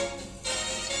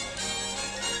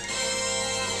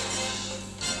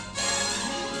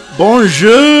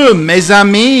Bonjour, mes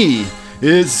amis.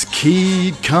 It's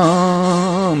Keep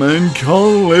Calm and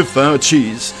Cauliflower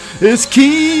Cheese. It's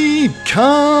Keep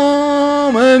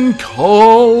Calm and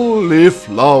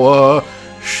Cauliflower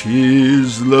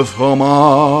Cheese. Le fromage.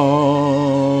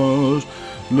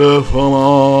 Le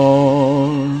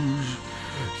fromage.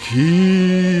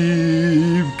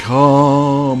 Keep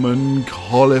Calm and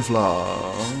Cauliflower.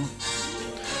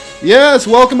 Yes,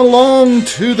 welcome along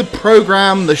to the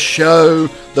program, the show,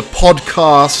 the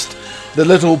podcast, the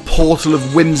little portal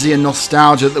of whimsy and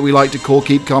nostalgia that we like to call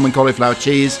Keep Calm and Cauliflower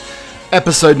Cheese.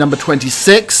 Episode number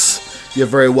 26. You're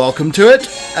very welcome to it.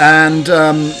 And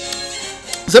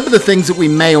some of the things that we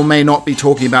may or may not be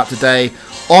talking about today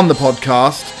on the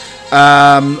podcast.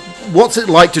 What's it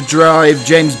like to drive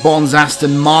James Bond's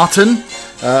Aston Martin?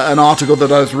 An article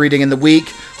that I was reading in the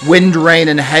week. Wind, rain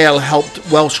and hail helped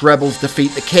Welsh rebels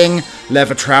defeat the king.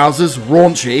 Leather trousers,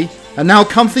 raunchy, and now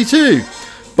comfy too.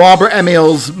 Barbara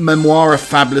Emile's memoir, a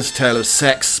fabulous tale of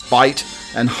sex, spite,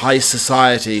 and high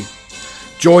society.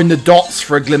 Join the dots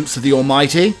for a glimpse of the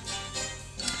almighty.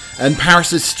 And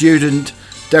Paris' student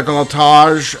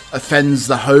décolletage offends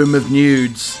the home of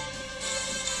nudes.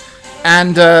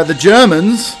 And the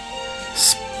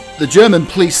German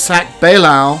police sacked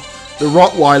Bailau, the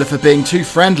Rottweiler, for being too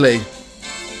friendly.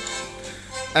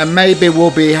 And maybe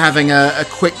we'll be having a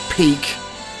quick peek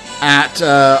at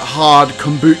hard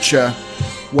kombucha,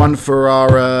 one for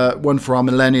our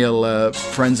millennial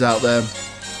friends out there.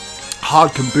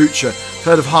 Hard kombucha.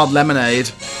 Heard of hard lemonade?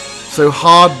 So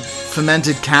hard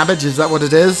fermented cabbage, is that what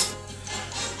it is?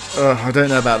 I don't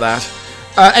know about that.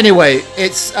 Anyway,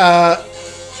 it's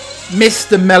mist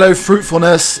and mellow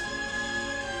fruitfulness.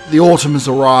 The autumn has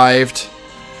arrived.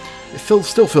 It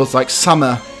still feels like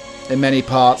summer in many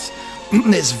parts.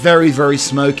 It's very, very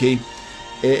smoky.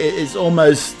 It's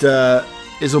almost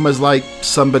like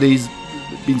somebody's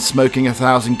been smoking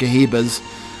 1,000 Cohibas.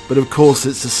 But of course,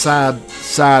 it's a sad,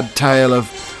 sad tale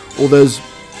of all those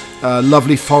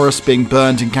lovely forests being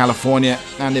burned in California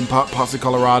and in parts of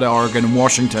Colorado, Oregon, and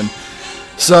Washington.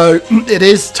 So it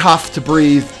is tough to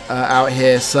breathe out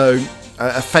here. So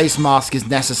a face mask is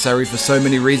necessary for so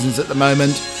many reasons at the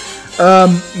moment.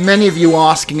 Many of you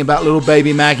asking about little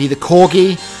baby Maggie the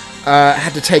corgi.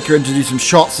 Had to take her in to do some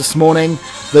shots this morning.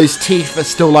 Those teeth are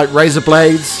still like razor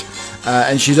blades,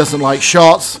 and she doesn't like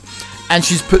shots. And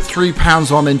she's put 3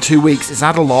 pounds on in 2 weeks. Is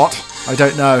that a lot? I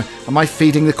don't know. Am I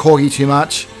feeding the corgi too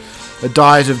much? A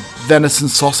diet of venison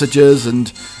sausages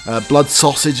and blood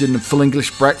sausage and a full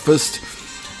English breakfast.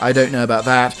 I don't know about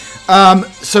that.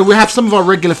 So we have some of our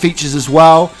regular features as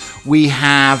well. We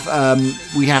have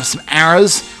some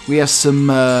arrows. We have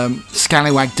some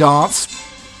scallywag darts.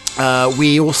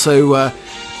 We also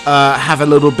have a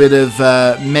little bit of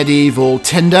medieval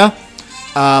Tinder.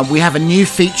 We have a new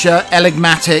feature,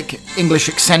 Enigmatic English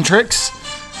Eccentrics,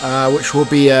 which we'll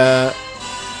be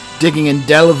digging and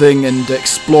delving and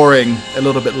exploring a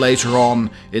little bit later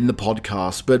on in the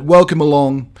podcast. But welcome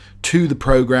along to the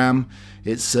program.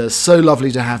 It's so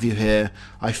lovely to have you here.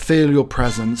 I feel your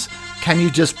presence. Can you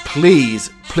just please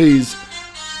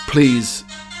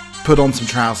put on some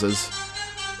trousers?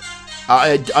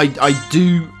 I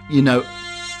do,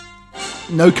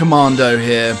 no commando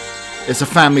here. It's a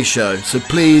family show, so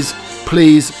please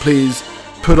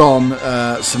put on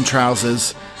some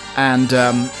trousers and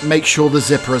make sure the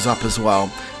zipper is up as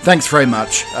well. Thanks very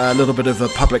much. A little bit of a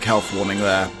public health warning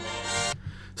there.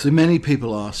 So many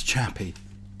people ask, Chappie,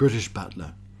 British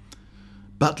butler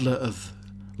of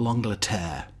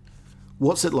L'Angleterre,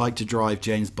 what's it like to drive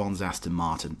James Bond's Aston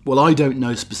Martin? Well, I don't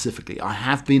know specifically. I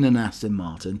have been in Aston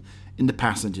Martin in the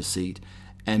passenger seat,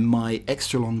 and my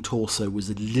extra long torso was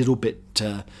a little bit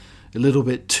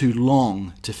too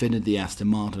long to fit in the Aston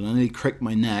Martin. I nearly cracked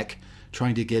my neck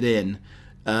trying to get in.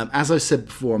 As I said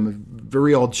before, I'm a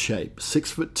very odd shape,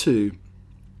 6'2",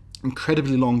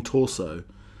 incredibly long torso,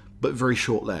 but very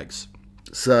short legs.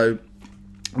 So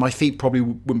my feet probably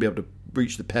wouldn't be able to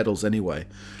reach the pedals anyway,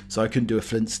 so I couldn't do a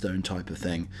Flintstone type of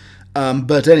thing.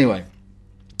 But anyway,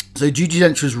 so Judi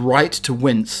Dench was right to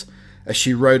wince as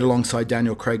she rode alongside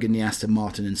Daniel Craig in the Aston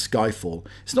Martin in Skyfall.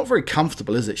 It's not very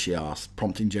comfortable, is it, she asked,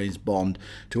 prompting James Bond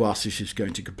to ask if she was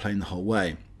going to complain the whole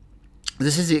way.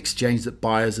 This is the exchange that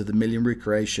buyers of the million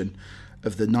recreation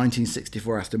of the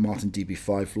 1964 Aston Martin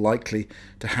DB5 likely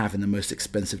to have in the most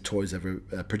expensive toys ever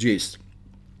produced.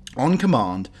 On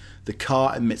command, the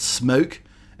car emits smoke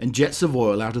and jets of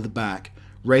oil out of the back,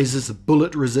 raises a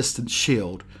bullet-resistant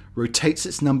shield, rotates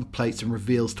its number plates and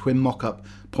reveals twin mock-up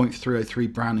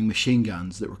 .303 Browning machine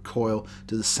guns that recoil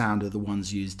to the sound of the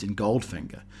ones used in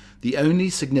Goldfinger. The only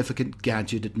significant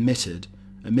gadget emitted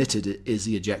is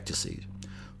the ejector seat.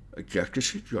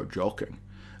 You're joking.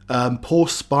 Paul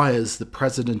Spires, the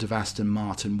president of Aston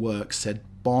Martin Works, said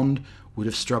Bond would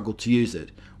have struggled to use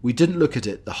it. We didn't look at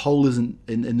it. The hole isn't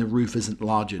in the roof isn't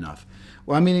large enough.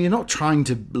 Well, I mean, you're not trying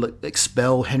to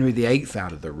expel Henry VIII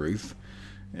out of the roof.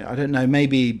 I don't know,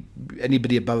 maybe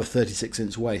anybody above a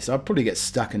 36-inch waist. I'd probably get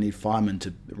stuck and need firemen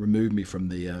to remove me from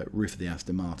the roof of the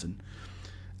Aston Martin.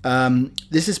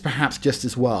 This is perhaps just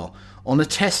as well. On a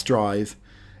test drive,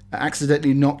 I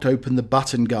accidentally knocked open the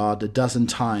button guard a dozen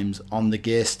times on the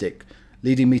gear stick,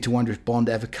 leading me to wonder if Bond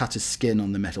ever cut his skin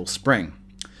on the metal spring.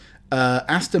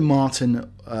 Aston Martin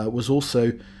was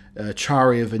also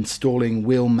chary of installing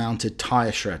wheel-mounted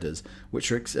tyre shredders,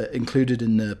 which are included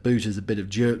in the boot as a bit of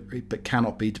jewellery but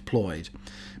cannot be deployed.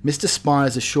 Mr.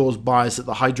 Spires assures buyers that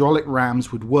the hydraulic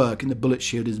rams would work and the bullet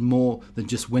shield is more than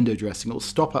just window dressing. It will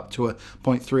stop up to a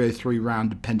 .303 round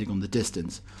depending on the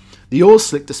distance. The oil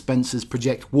slick dispensers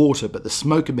project water, but the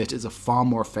smoke emitters are far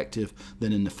more effective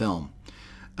than in the film.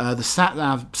 The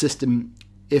sat-nav system,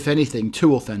 if anything,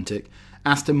 too authentic.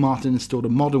 Aston Martin installed a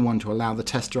modern one to allow the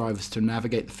test drivers to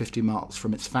navigate the 50 miles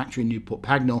from its factory in Newport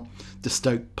Pagnell to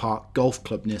Stoke Park Golf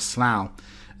Club near Slough.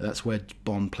 That's where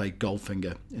Bond played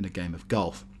Goldfinger in a game of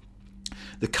golf.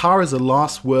 The car is a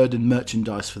last word in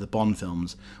merchandise for the Bond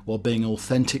films, while being an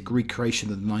authentic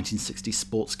recreation of the 1960s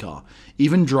sports car.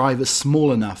 Even drivers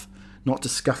small enough not to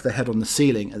scuff their head on the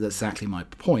ceiling, as exactly my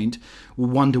point, will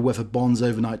wonder whether Bond's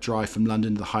overnight drive from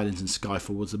London to the Highlands in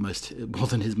Skyfall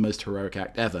wasn't his most heroic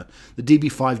act ever. The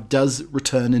DB5 does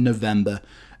return in November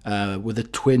with the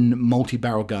twin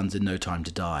multi-barrel guns in No Time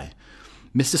to Die.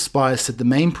 Mr. Spires said the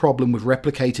main problem with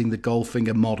replicating the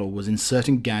Goldfinger model was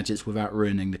inserting gadgets without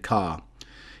ruining the car.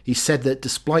 He said that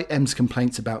despite M's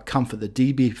complaints about comfort, the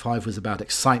DB5 was about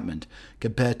excitement.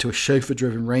 Compared to a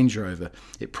chauffeur-driven Range Rover,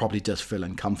 it probably does feel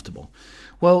uncomfortable.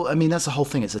 Well, I mean, that's the whole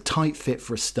thing. It's a tight fit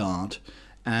for a start,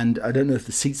 and I don't know if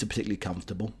the seats are particularly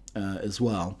comfortable as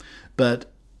well.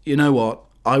 But you know what?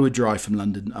 I would drive from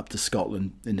London up to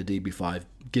Scotland in the DB5,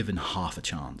 given half a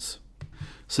chance.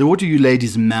 So what do you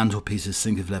ladies and mantelpieces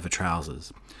think of leather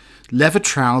trousers? Leather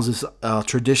trousers are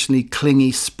traditionally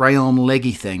clingy, spray-on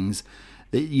leggy things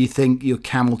that you think your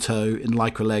camel toe in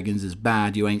lycra leggings is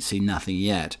bad, you ain't seen nothing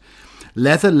yet.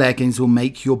 Leather leggings will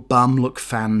make your bum look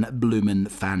bloomin'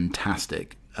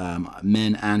 fantastic.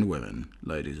 Men and women,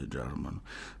 ladies and gentlemen.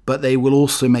 But they will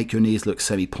also make your knees look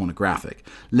semi-pornographic.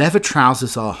 Leather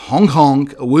trousers are honk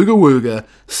honk, wooga wooga,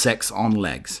 sex on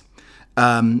legs.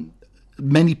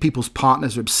 Many people's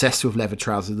partners are obsessed with leather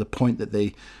trousers to the point that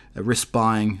they risk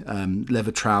buying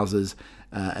leather trousers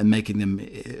and making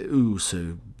them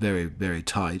so very, very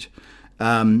tight.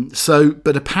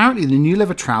 But apparently the new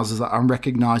leather trousers are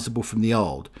unrecognisable from the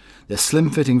old. They're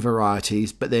slim-fitting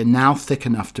varieties, but they're now thick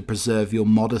enough to preserve your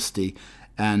modesty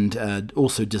and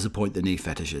also disappoint the knee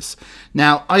fetishists.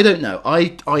 Now, I don't know.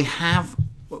 I have,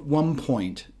 at one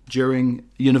point during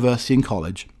university and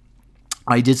college,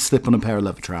 I did slip on a pair of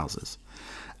leather trousers.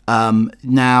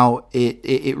 Now,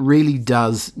 it really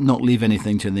does not leave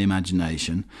anything to the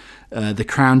imagination. The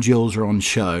crown jewels are on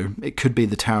show. It could be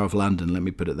the Tower of London, let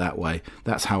me put it that way.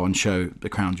 That's how on show the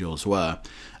crown jewels were.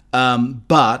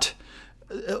 But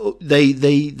they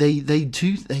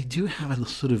do have a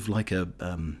sort of like a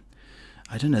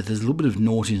I don't know. There's a little bit of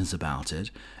naughtiness about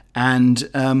it, and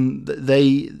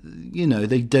they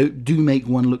do make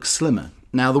one look slimmer.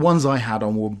 Now, the ones I had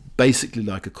on were basically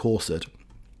like a corset.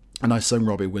 And I sung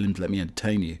Robbie Williams, Let Me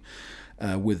Entertain You,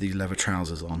 with these leather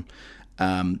trousers on,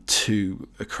 to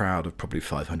a crowd of probably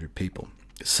 500 people.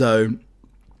 So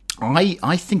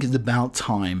I think it's about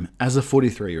time, as a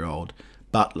 43-year-old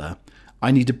butler,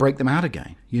 I need to break them out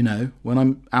again. You know, when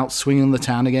I'm out swinging the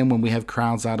town again, when we have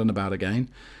crowds out and about again,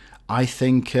 I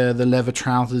think the leather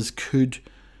trousers could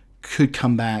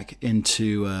come back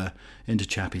into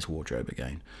Chappie's wardrobe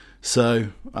again. So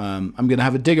I'm going to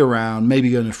have a dig around, maybe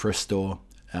go in a thrift store.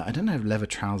 I don't know if leather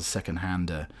trousers second-hand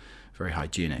are very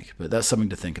hygienic, but that's something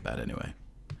to think about anyway.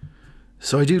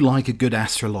 So I do like a good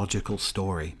astrological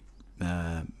story.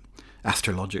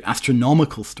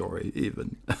 Astronomical story,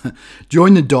 even.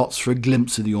 Join the dots for a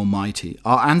glimpse of the Almighty.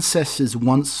 Our ancestors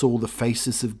once saw the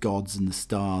faces of gods in the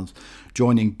stars,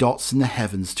 joining dots in the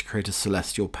heavens to create a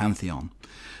celestial pantheon.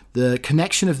 The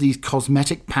connection of these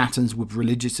cosmetic patterns with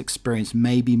religious experience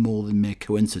may be more than mere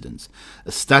coincidence.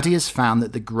 A study has found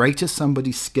that the greater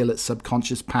somebody's skill at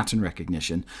subconscious pattern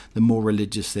recognition, the more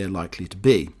religious they're likely to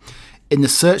be. In the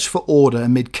search for order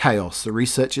amid chaos, the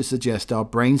researchers suggest our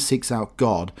brain seeks out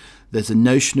God. There's a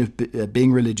notion of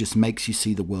being religious makes you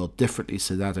see the world differently,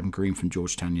 said Adam Green from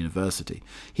Georgetown University.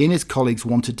 He and his colleagues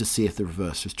wanted to see if the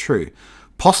reverse was true.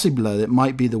 Possibly, it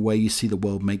might be the way you see the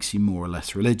world makes you more or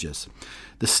less religious.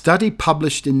 The study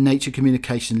published in Nature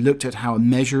Communication looked at how a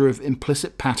measure of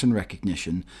implicit pattern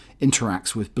recognition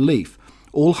interacts with belief.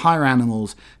 All higher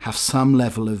animals have some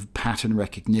level of pattern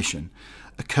recognition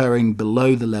occurring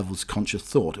below the levels of conscious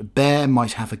thought. A bear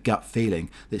might have a gut feeling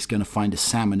that it's going to find a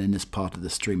salmon in this part of the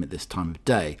stream at this time of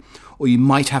day. Or you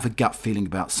might have a gut feeling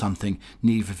about something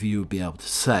neither of you would be able to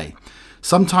say.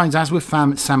 Sometimes, as with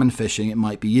salmon fishing, it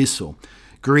might be useful.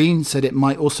 Green said it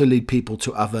might also lead people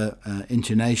to other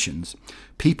intonations.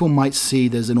 People might see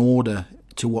there's an order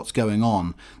to what's going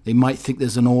on. They might think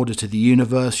there's an order to the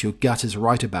universe. Your gut is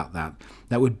right about that.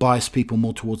 That would bias people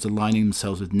more towards aligning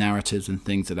themselves with narratives and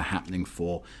things that are happening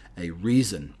for a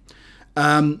reason.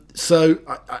 So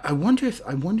I wonder if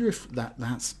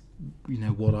that's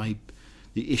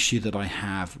the issue that I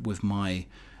have with my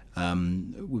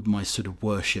sort of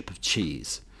worship of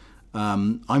cheese.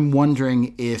 I'm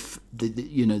wondering if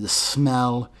the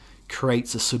smell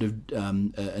creates a sort of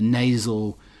a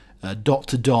nasal dot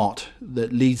to dot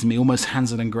that leads me almost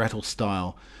Hansel and Gretel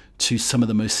style to some of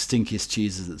the most stinkiest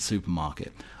cheeses at the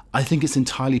supermarket. I think it's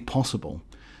entirely possible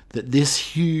that this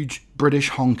huge British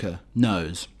honker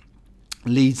nose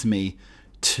leads me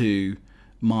to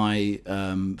my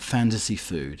fantasy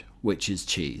food, which is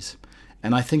cheese.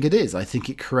 And I think it is. I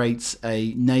think it creates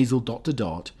a nasal dot to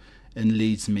dot and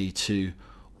leads me to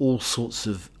all sorts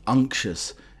of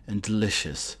unctuous and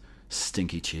delicious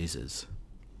stinky cheeses.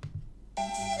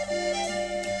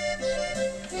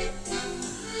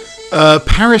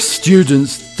 Paris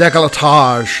student's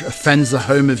décolletage offends the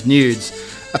home of nudes.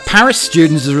 A Paris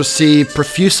student has received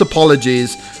profuse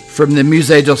apologies from the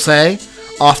Musée d'Orsay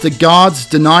after guards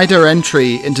denied her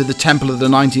entry into the Temple of the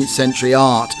 19th Century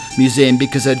Art Museum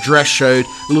because her dress showed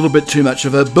a little bit too much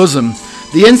of her bosom.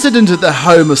 The incident at the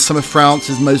home of some of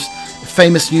France's most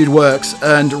famous nude works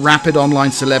earned rapid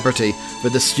online celebrity for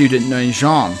the student named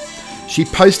Jean. She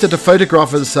posted a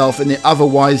photograph of herself in the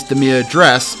otherwise demure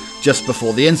dress just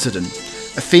before the incident.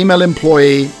 A female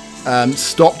employee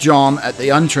stopped John at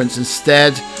the entrance and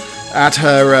stared at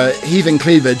her heaving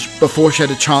cleavage before she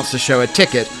had a chance to show her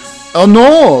ticket. "Oh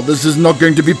no, this is not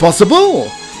going to be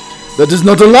possible. That is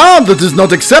not allowed. That is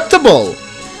not acceptable."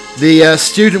 The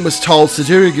student was told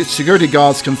security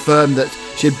guards confirmed that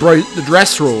she had broke the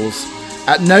dress rules.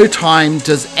 "At no time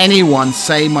does anyone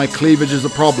say my cleavage is a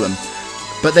problem,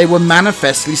 but they were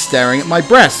manifestly staring at my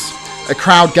breasts. A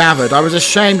crowd gathered. I was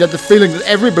ashamed at the feeling that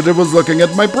everybody was looking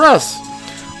at my breasts.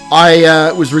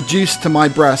 I was reduced to my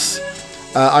breasts.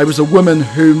 I was a woman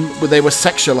whom they were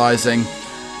sexualizing.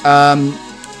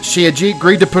 She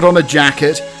agreed to put on a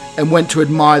jacket and went to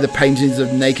admire the paintings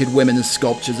of naked women and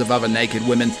sculptures of other naked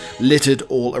women littered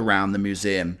all around the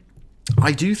museum."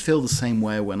 I do feel the same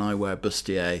way when I wear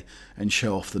bustier and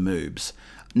show off the moobs.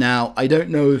 Now, I don't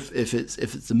know if it's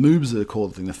the moobs that are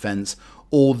causing the offence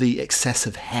or the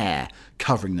excessive hair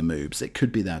covering the moobs. It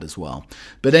could be that as well.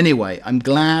 But anyway, I'm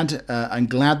glad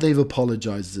they've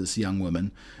apologised to this young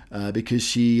woman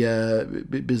because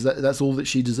that's all that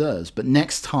she deserves. But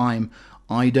next time,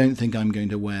 I don't think I'm going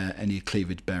to wear any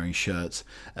cleavage-bearing shirts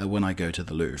when I go to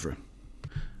the Louvre.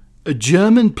 A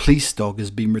German police dog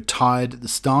has been retired at the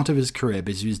start of his career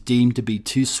because he was deemed to be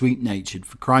too sweet-natured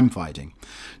for crime fighting.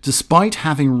 Despite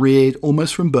having reared,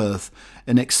 almost from birth,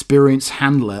 an experienced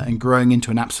handler and growing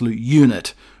into an absolute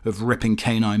unit of ripping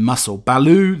canine muscle,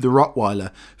 Baloo the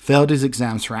Rottweiler failed his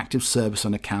exams for active service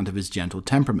on account of his gentle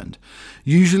temperament.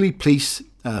 Usually police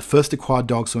first acquire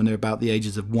dogs when they're about the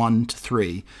ages of 1 to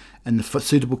 3, and the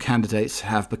suitable candidates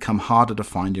have become harder to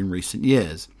find in recent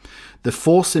years. The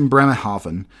force in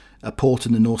Bremerhaven, a port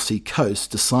in the North Sea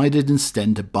coast, decided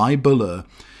instead to buy Baloo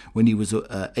when he was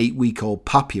an 8-week-old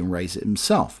puppy and raise it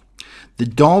himself. The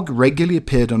dog regularly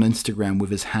appeared on Instagram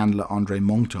with his handler Andre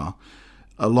Monta,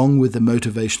 along with the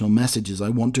motivational messages, "I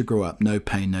want to grow up, no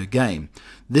pain, no gain."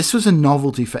 This was a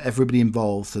novelty for everybody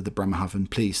involved, said the Bremerhaven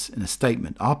police in a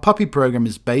statement. "Our puppy program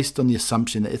is based on the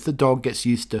assumption that if the dog gets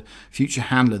used to future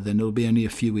handler, then it'll be only a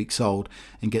few weeks old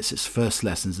and gets its first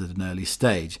lessons at an early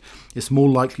stage. It's more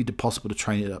likely to possible to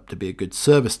train it up to be a good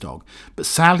service dog. But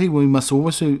sadly, we must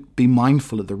also be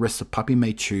mindful of the risks the puppy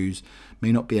may choose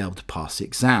may not be able to pass the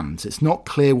exams. It's not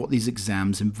clear what these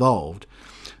exams involved,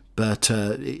 but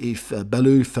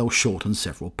Baloo fell short on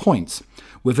several points.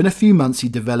 Within a few months, he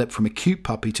developed from a cute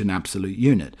puppy to an absolute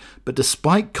unit. But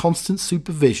despite constant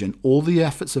supervision, all the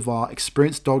efforts of our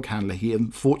experienced dog handler, he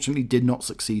unfortunately did not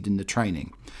succeed in the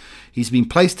training. He's been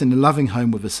placed in a loving home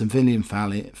with a civilian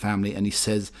family, and he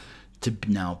says to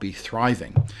now be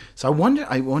thriving." So I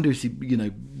wonder if he,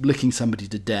 licking somebody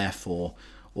to death or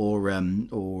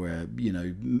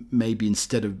maybe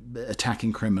instead of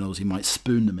attacking criminals, he might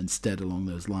spoon them instead, along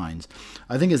those lines.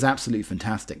 I think it's absolutely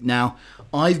fantastic. Now,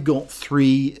 I've got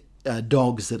 3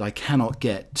 dogs that I cannot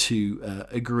get to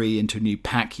agree into a new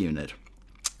pack unit.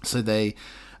 So they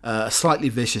are slightly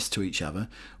vicious to each other.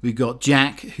 We've got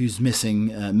Jack, who's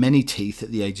missing many teeth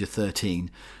at the age of 13,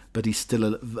 but he's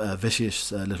still a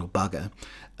vicious little bugger.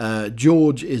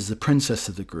 George is the princess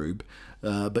of the group,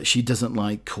 but she doesn't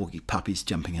like corgi puppies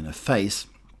jumping in her face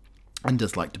and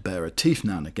does like to bare her teeth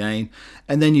now and again.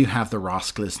 And then you have the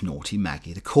rascalous, naughty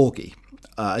Maggie, the corgi.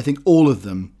 I think all of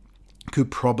them could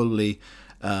probably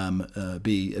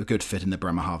be a good fit in the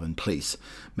Bremerhaven police.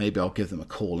 Maybe I'll give them a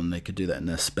call and they could do that in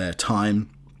their spare time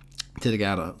to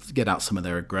get out some of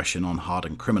their aggression on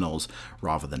hardened criminals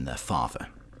rather than their father.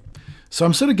 So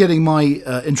I'm sort of getting my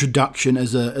introduction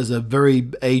as a very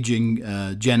aging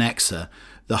Gen Xer,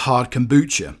 the hard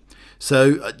kombucha.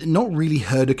 So not really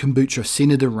heard of kombucha. I've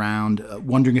seen it around,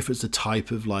 wondering if it's a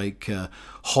type of like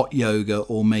hot yoga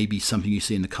or maybe something you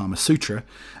see in the Kama Sutra.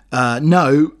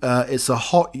 No, it's a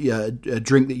hot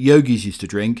drink that yogis used to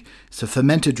drink. It's a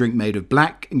fermented drink made of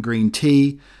black and green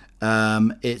tea.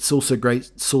 It's also a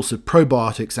great source of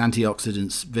probiotics,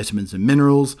 antioxidants, vitamins and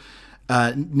minerals.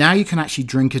 Now you can actually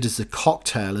drink it as a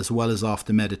cocktail as well as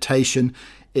after meditation.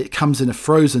 It comes in a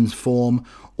frozen form,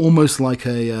 almost like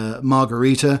a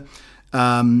margarita.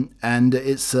 And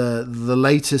it's the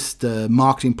latest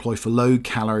marketing ploy for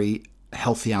low-calorie,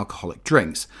 healthy alcoholic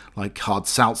drinks, like hard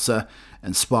seltzer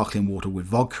and sparkling water with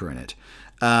vodka in it.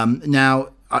 Now,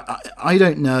 I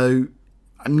don't know.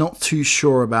 I'm not too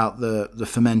sure about the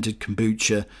fermented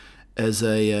kombucha as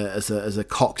a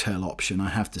cocktail option, I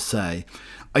have to say.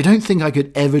 I don't think I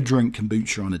could ever drink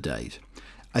kombucha on a date.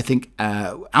 I think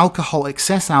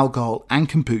excess alcohol and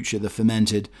kombucha, the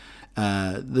fermented,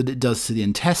 that it does to the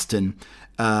intestine,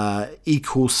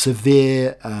 equals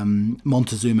severe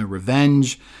Montezuma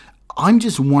revenge. I'm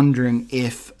just wondering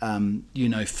if,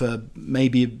 for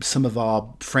maybe some of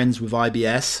our friends with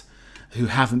IBS who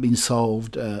haven't been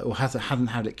solved or haven't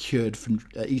had it cured from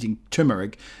eating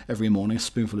turmeric every morning, a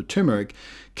spoonful of turmeric,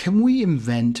 can we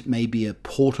invent maybe a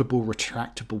portable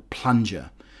retractable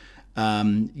plunger?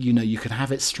 You could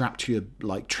have it strapped to your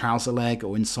trouser leg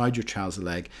or inside your trouser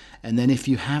leg, and then if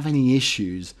you have any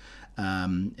issues,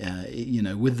 with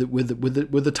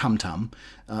the tum tum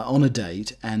on a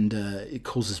date, and it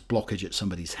causes blockage at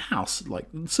somebody's house, like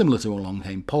similar to Along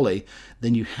Came Polly,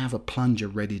 then you have a plunger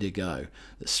ready to go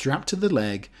that's strapped to the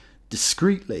leg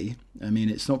discreetly. I mean,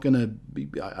 it's not going to be.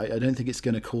 I don't think it's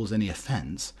going to cause any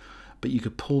offence, but you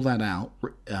could pull that out.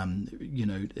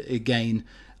 Again,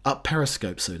 up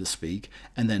periscope, so to speak,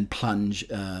 and then plunge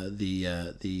the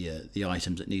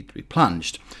items that need to be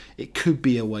plunged. It could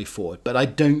be a way forward, but I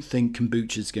don't think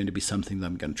kombucha is going to be something that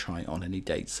I'm going to try on any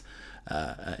dates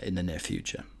in the near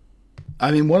future. I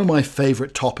mean, one of my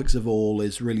favourite topics of all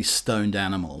is really stoned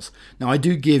animals. Now, I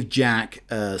do give Jack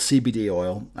CBD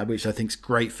oil, which I think is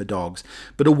great for dogs,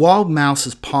 but a wild mouse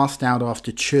has passed out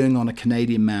after chewing on a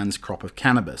Canadian man's crop of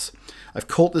cannabis. I've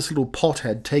caught this little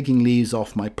pothead taking leaves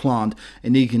off my plant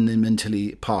and eating them until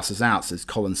he passes out, says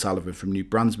Colin Sullivan from New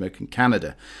Brunswick in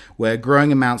Canada, where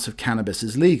growing amounts of cannabis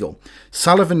is legal.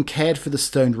 Sullivan cared for the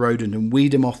stoned rodent and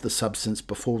weaned him off the substance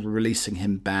before releasing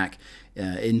him back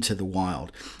into the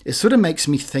wild. It sort of makes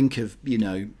me think of,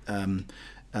 maybe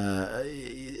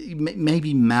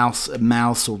a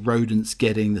mouse or rodents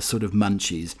getting the sort of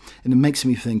munchies. And it makes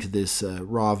me think of this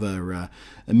rather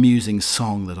amusing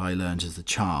song that I learned as a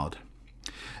child.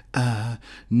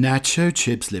 Nacho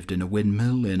Chips lived in a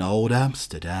windmill in old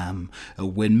Amsterdam, a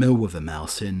windmill with a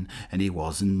mouse in, and he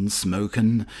wasn't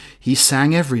smoking. He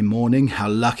sang every morning, how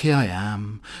lucky I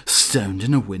am, stoned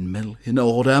in a windmill in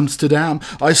old Amsterdam.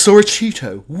 I saw a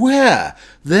Cheeto. Where?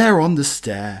 There on the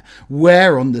stair.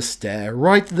 Where on the stair?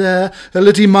 Right there, a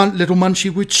little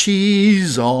munchie with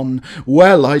cheese on.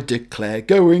 Well, I declare,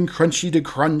 going crunchy to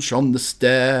crunch on the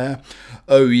stair.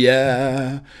 Oh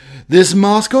yeah, this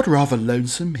mouse got rather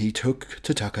lonesome. He took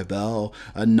to Taco Bell.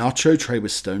 A nacho tray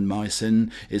with stone mice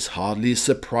in is hardly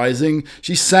surprising.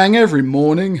 She sang every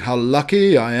morning, how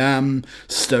lucky I am,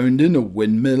 stoned in a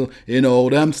windmill in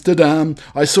old Amsterdam.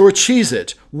 I saw a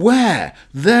Cheez-It. Where?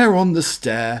 There on the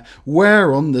stair.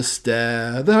 Where on the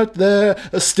stair? There,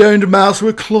 a stoned mouse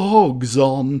with clogs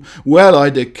on. Well, I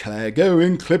declare,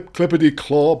 going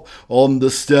clippity-clop on the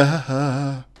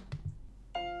stair.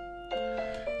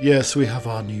 Yes, we have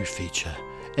our new feature,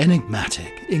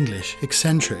 Enigmatic English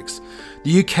Eccentrics.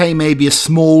 The UK may be a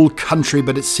small country,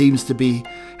 but it seems to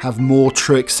have more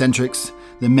true eccentrics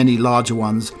than many larger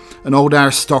ones. An old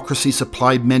aristocracy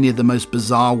supplied many of the most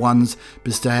bizarre ones,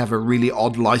 because to have a really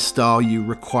odd lifestyle you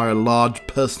require a large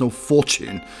personal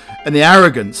fortune and the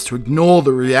arrogance to ignore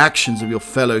the reactions of your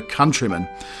fellow countrymen.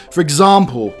 For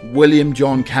example, William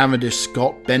John Cavendish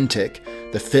Scott Bentinck,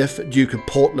 the 5th Duke of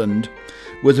Portland,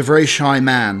 was a very shy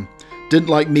man, didn't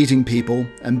like meeting people,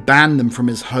 and banned them from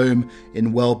his home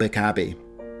in Welbeck Abbey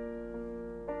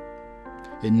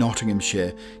in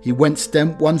Nottinghamshire. He went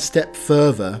one step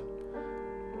further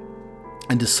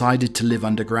and decided to live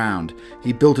underground.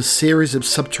 He built a series of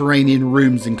subterranean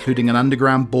rooms, including an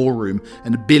underground ballroom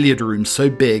and a billiard room so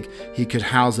big he could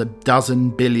house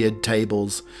 12 billiard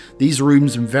tables. These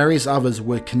rooms and various others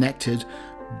were connected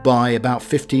by about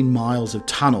 15 miles of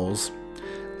tunnels.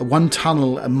 One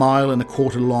tunnel, 1.25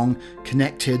 miles long,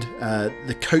 connected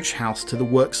the coach house to the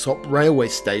Worksop railway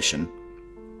station.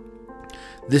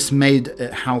 This made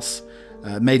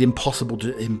impossible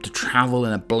to him to travel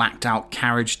in a blacked-out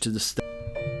carriage to the station.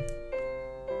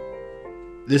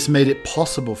 This made it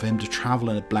possible for him to travel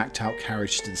in a blacked-out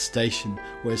carriage to the station,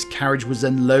 where his carriage was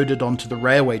then loaded onto the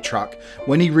railway truck.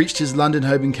 When he reached his London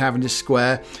home in Cavendish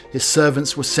Square, his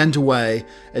servants were sent away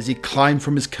as he climbed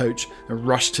from his coach and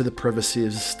rushed to the privacy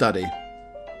of his study.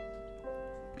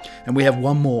 And we have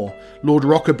one more. Lord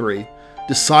Rockerbury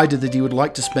decided that he would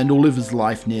like to spend all of his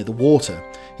life near the water.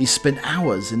 He spent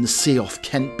hours in the sea off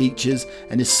Kent beaches,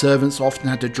 and his servants often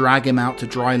had to drag him out to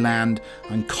dry land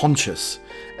unconscious.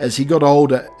 As he got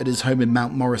older, at his home in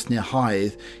Mount Morris near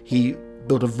Hythe, he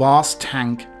built a vast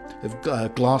tank of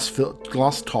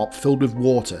glass top filled with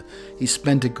water. He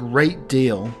spent a great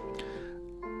deal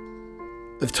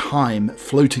of time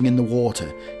floating in the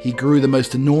water. He grew the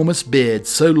most enormous beard,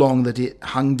 so long that it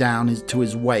hung down to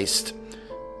his waist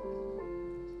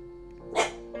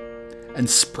and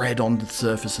spread on the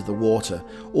surface of the water.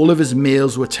 All of his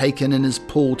meals were taken in his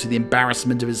pool, to the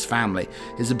embarrassment of his family.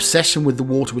 His obsession with the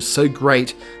water was so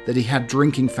great that he had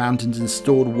drinking fountains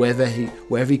installed wherever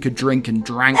he could drink, and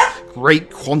drank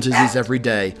great quantities every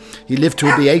day. He lived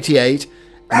to be 88,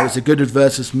 and it was a good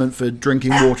advertisement for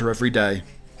drinking water every day.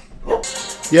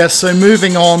 Yes, so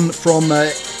moving on from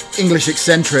English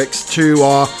eccentrics to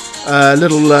our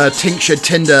little tincture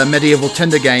Tinder, medieval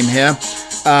Tinder game here.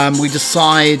 We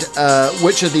decide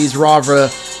which of these rather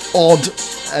odd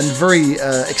and very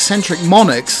eccentric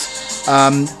monarchs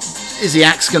is the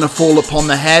axe going to fall upon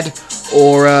the head,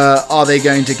 or are they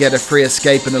going to get a free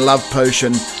escape and a love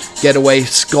potion, get away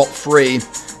scot-free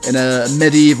in a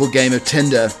medieval game of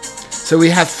Tinder. So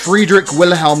we have Friedrich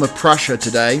Wilhelm of Prussia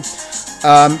today.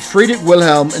 Friedrich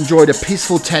Wilhelm enjoyed a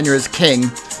peaceful tenure as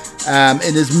king, and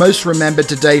is most remembered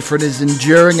today for his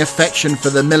enduring affection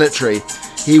for the military.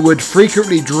 He would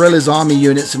frequently drill his army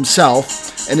units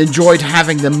himself and enjoyed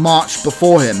having them march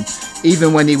before him,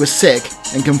 even when he was sick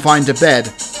and confined to bed.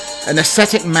 An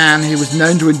ascetic man who was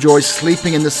known to enjoy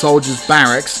sleeping in the soldiers'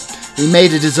 barracks, he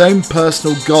made it his own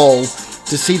personal goal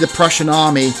to see the Prussian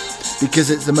army because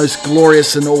it's the most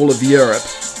glorious in all of Europe.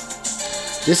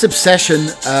 This obsession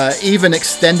even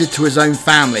extended to his own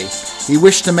family. He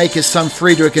wished to make his son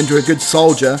Friedrich into a good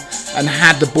soldier and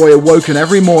had the boy awoken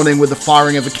every morning with the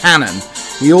firing of a cannon.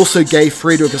 He also gave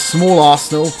Friedrich a small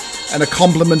arsenal and a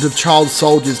complement of child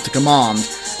soldiers to command,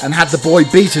 and had the boy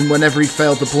beaten whenever he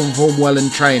failed to perform well in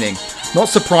training. Not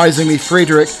surprisingly,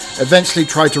 Friedrich eventually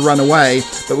tried to run away,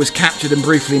 but was captured and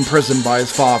briefly imprisoned by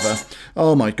his father.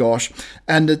 Oh my gosh.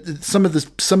 And some of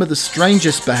the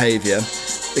strangest behaviour,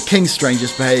 the king's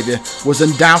strangest behaviour, was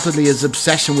undoubtedly his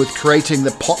obsession with creating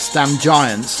the Potsdam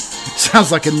Giants.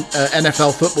 Sounds like an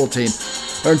NFL football team.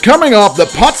 And coming up, the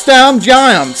Potsdam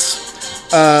Giants.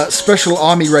 Special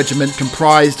army regiment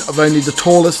comprised of only the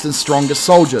tallest and strongest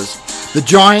soldiers. The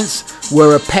Giants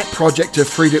were a pet project of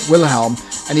Friedrich Wilhelm,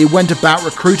 and he went about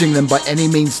recruiting them by any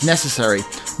means necessary.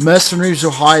 Mercenaries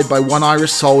were hired by one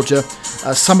Irish soldier.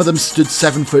 Some of them stood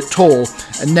 7 foot tall,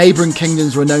 and neighbouring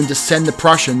kingdoms were known to send the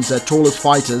Prussians, their tallest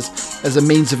fighters, as a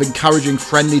means of encouraging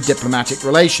friendly diplomatic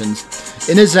relations.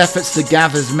 In his efforts to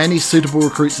gather as many suitable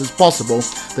recruits as possible,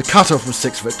 the cutoff was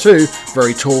 6'2",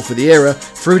 very tall for the era.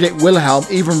 Friedrich Wilhelm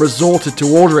even resorted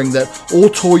to ordering that all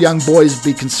tall young boys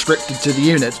be conscripted to the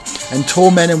unit, and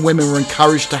tall men and women were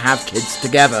encouraged to have kids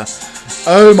together.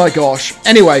 Oh my gosh.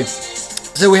 Anyway,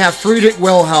 so we have Friedrich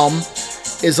Wilhelm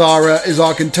is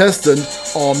our contestant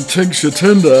on Tincture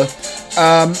Tinder.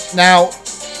 Now,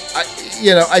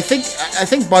 I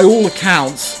think by all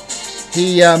accounts,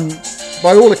 he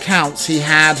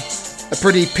had a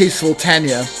pretty peaceful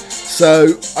tenure.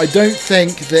 So I don't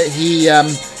think that he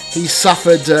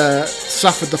suffered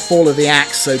the fall of the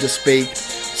axe, so to speak.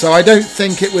 So I don't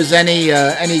think it was any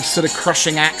sort of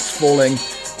crushing axe falling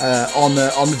on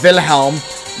Wilhelm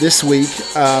this week.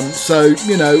 So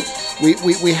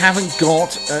we haven't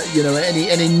got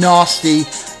any nasty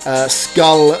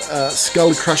skull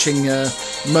crushing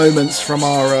moments from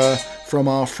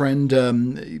our friend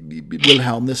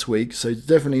Wilhelm this week. So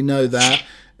definitely know that.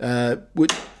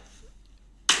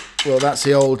 Well, that's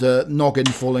the old noggin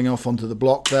falling off onto the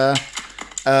block there.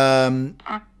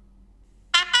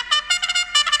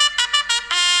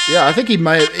 Yeah, I think he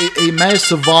may have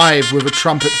survived with a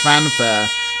trumpet fanfare.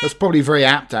 That's probably very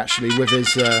apt, actually, with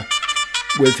his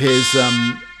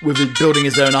building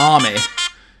his own army.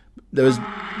 There was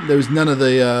none of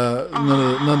the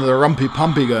rumpy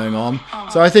pumpy going on.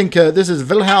 So I think this is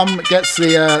Wilhelm gets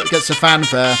the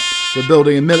fanfare for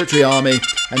building a military army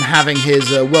and having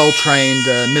his well-trained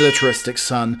militaristic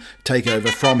son take over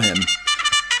from him.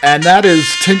 And that is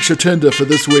Tincture Tinder for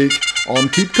this week on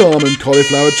Keep Calm and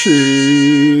Cauliflower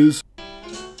Cheese.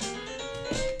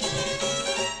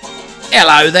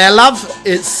 Hello there, love.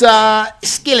 It's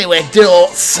Skillywag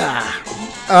Darts.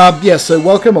 So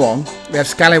welcome along. We have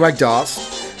Scallywag Darts.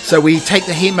 So we take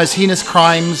the most heinous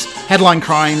crimes, headline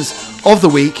crimes of the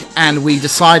week, and we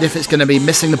decide if it's going to be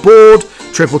missing the board,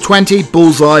 triple 20,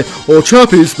 bullseye, or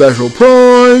Chappie's special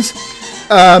prize.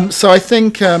 So I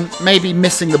think maybe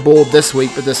missing the board this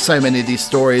week, but there's so many of these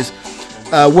stories.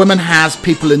 Woman has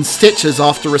people in stitches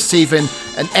after receiving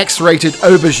an X-rated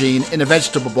aubergine in a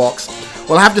vegetable box.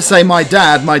 Well, I have to say, my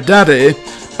daddy,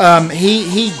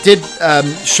 he did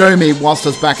show me whilst I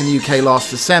was back in the UK last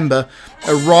December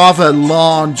a rather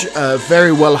large,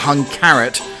 very well hung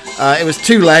carrot. It was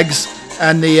 2 legs,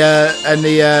 and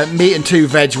the meat and 2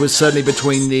 veg was certainly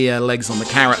between the legs on the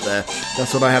carrot there.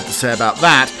 That's what I have to say about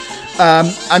that.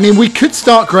 I mean, we could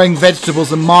start growing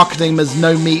vegetables and marketing them as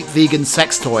no meat vegan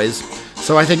sex toys.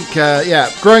 So I think,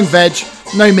 growing veg,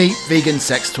 no meat vegan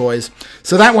sex toys.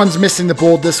 So that one's missing the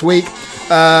board this week.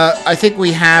 I think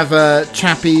we have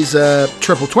Chappie's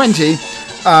triple 20.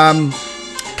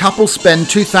 Couples spend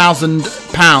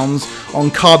 £2,000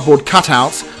 on cardboard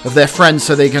cutouts of their friends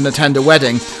so they can attend a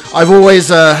wedding. I've always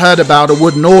heard about a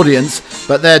wooden audience,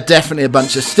 but they're definitely a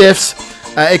bunch of stiffs.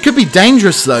 It could be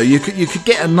dangerous though. You could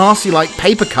get a nasty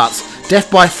paper cuts,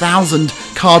 death by 1,000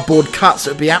 cardboard cuts.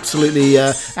 It would be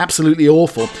absolutely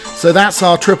awful. So that's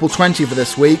our triple 20 for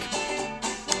this week.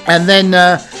 And then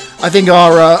I think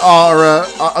our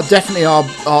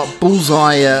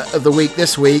bullseye of the week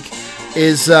this week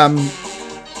is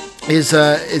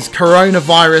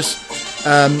coronavirus.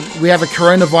 We have a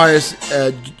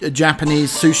coronavirus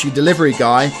Japanese sushi delivery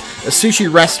guy. A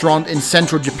sushi restaurant in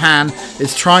central Japan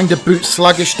is trying to boot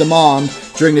sluggish demand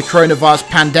during the coronavirus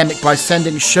pandemic by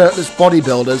sending shirtless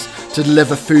bodybuilders to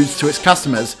deliver foods to its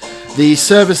customers. The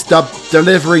service dubbed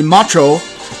Delivery Macho,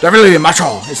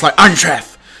 it's like Iron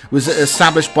Chef, was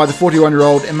established by the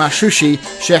 41-year-old Imasushi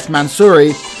Chef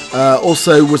Mansuri.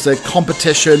 Also was a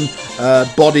competition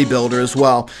bodybuilder as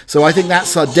well. So I think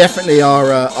that's definitely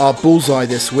our bullseye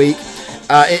this week.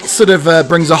 It sort of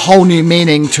brings a whole new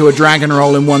meaning to a dragon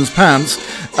roll in one's pants.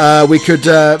 We could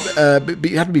have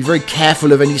to be very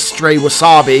careful of any stray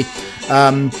wasabi.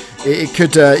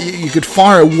 You could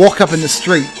fire a wok up in the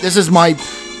street. This is my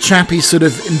Chappie sort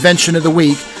of invention of the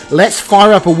week. Let's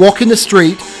fire up a wok in the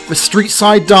street for street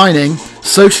side dining,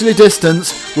 socially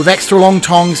distanced, with extra long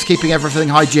tongs, keeping everything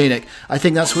hygienic. I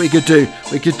think that's what we could do.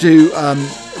 We could do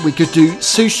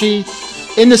sushi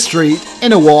in the street,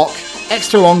 in a wok,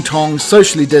 extra long tongs,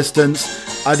 socially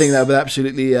distanced. I think that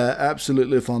would be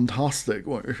absolutely fantastic.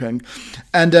 What do you think?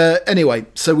 And anyway,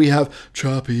 so we have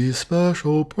Chappie's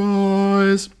special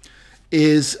prize.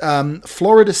 Is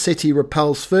Florida City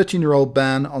repels 13-year-old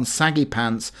ban on saggy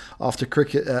pants after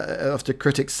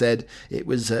critics said it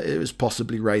was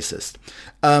possibly racist.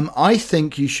 I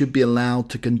think you should be allowed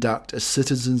to conduct a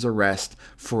citizen's arrest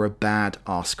for a bad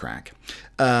arse crack.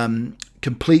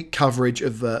 Complete coverage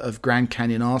of Grand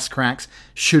Canyon arse cracks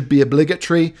should be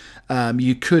obligatory.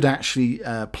 You could actually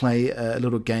play a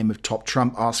little game of Top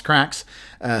Trump arse cracks,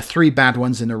 3 bad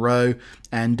ones in a row,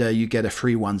 and you get a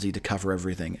free onesie to cover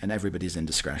everything and everybody's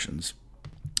indiscretions.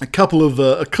 A couple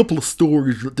of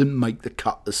stories that didn't make the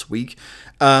cut this week.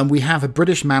 We have a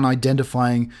British man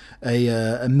identifying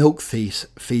a milk thief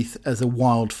as a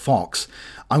wild fox.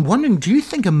 I'm wondering, do you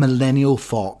think a millennial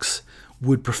fox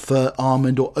would prefer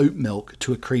almond or oat milk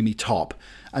to a creamy top?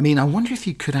 I mean, I wonder if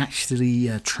you could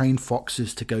actually train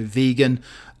foxes to go vegan,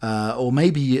 or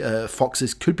maybe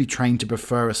foxes could be trained to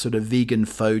prefer a sort of vegan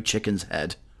faux chicken's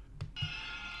head.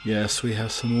 Yes, we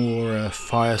have some more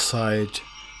fireside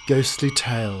ghostly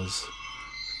tales.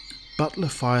 Butler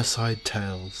Fireside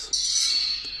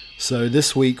Tales. So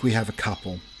this week we have a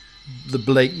couple. The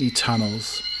Blakeney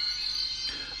Tunnels.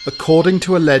 According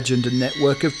to a legend, a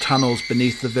network of tunnels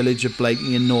beneath the village of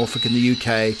Blakeney in Norfolk in the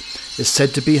UK is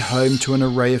said to be home to an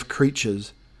array of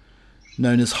creatures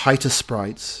known as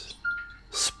Hyter-sprites,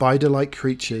 spider-like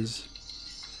creatures.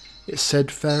 It's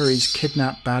said fairies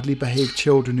kidnap badly behaved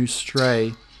children who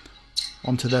stray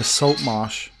onto their salt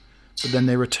marsh, but then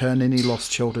they return any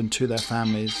lost children to their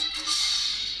families.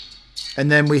 And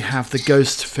then we have the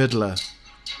ghost fiddler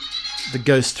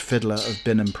of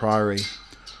Binham Priory.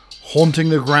 Haunting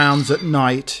the grounds at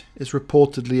night is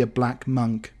reportedly a black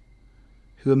monk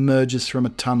who emerges from a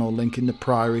tunnel linking the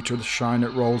priory to the shrine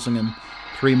at Rolsingham,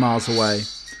 3 miles away.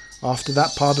 After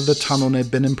that part of the tunnel near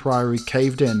Binham Priory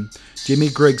caved in, Jimmy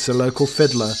Griggs, a local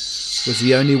fiddler, was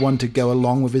the only one to go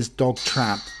along with his dog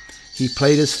Trap. He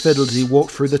played his fiddle as he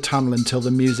walked through the tunnel until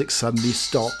the music suddenly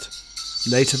stopped.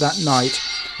 Later that night,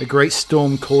 a great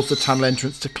storm caused the tunnel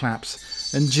entrance to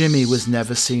collapse, and Jimmy was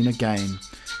never seen again.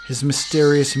 His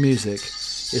mysterious music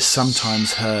is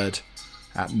sometimes heard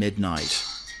at midnight.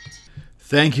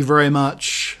 Thank you very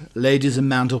much, ladies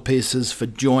and mantelpieces, for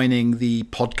joining the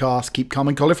podcast. Keep Calm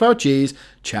and Cauliflower Cheese.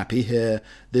 Chappie here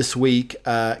this week.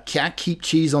 Keep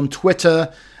Cheese on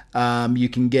Twitter. You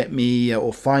can get me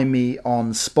or find me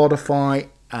on Spotify,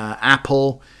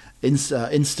 Apple,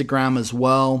 Instagram as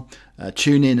well.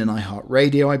 TuneIn and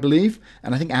iHeartRadio, I believe.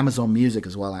 And I think Amazon Music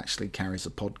as well actually carries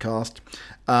a podcast.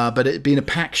 But it's been a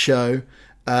packed show.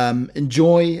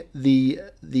 Enjoy the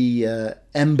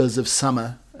embers of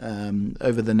summer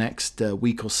over the next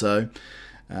week or so.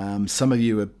 Some of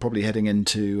you are probably heading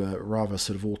into rather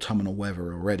sort of autumnal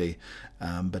weather already.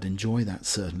 But enjoy that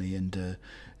certainly. And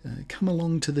come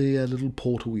along to the little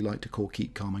portal we like to call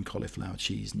Keep Calm and Cauliflower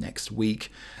Cheese next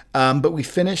week. But we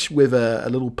finish with a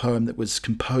little poem that was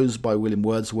composed by William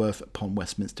Wordsworth upon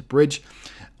Westminster Bridge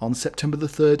on September the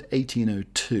 3rd,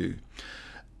 1802.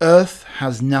 Earth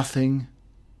has nothing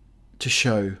to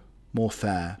show more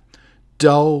fair.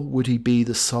 Dull would he be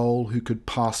the soul who could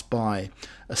pass by,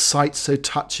 a sight so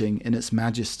touching in its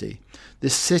majesty.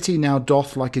 This city now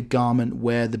doth like a garment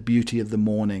wear the beauty of the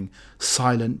morning,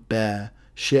 silent, bare.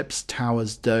 Ships,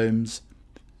 towers, domes,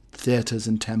 theatres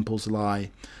and temples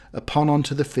lie upon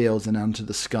onto the fields and unto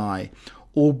the sky,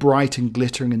 all bright and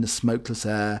glittering in the smokeless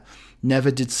air.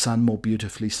 Never did sun more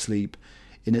beautifully sleep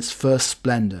in its first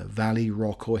splendour, valley,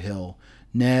 rock or hill.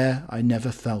 Ne'er I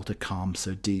never felt a calm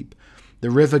so deep.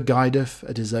 The river guideth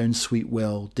at his own sweet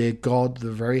will. Dear God,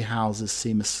 the very houses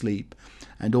seem asleep,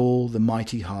 and all the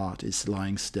mighty heart is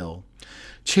lying still.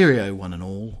 Cheerio, one and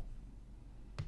all.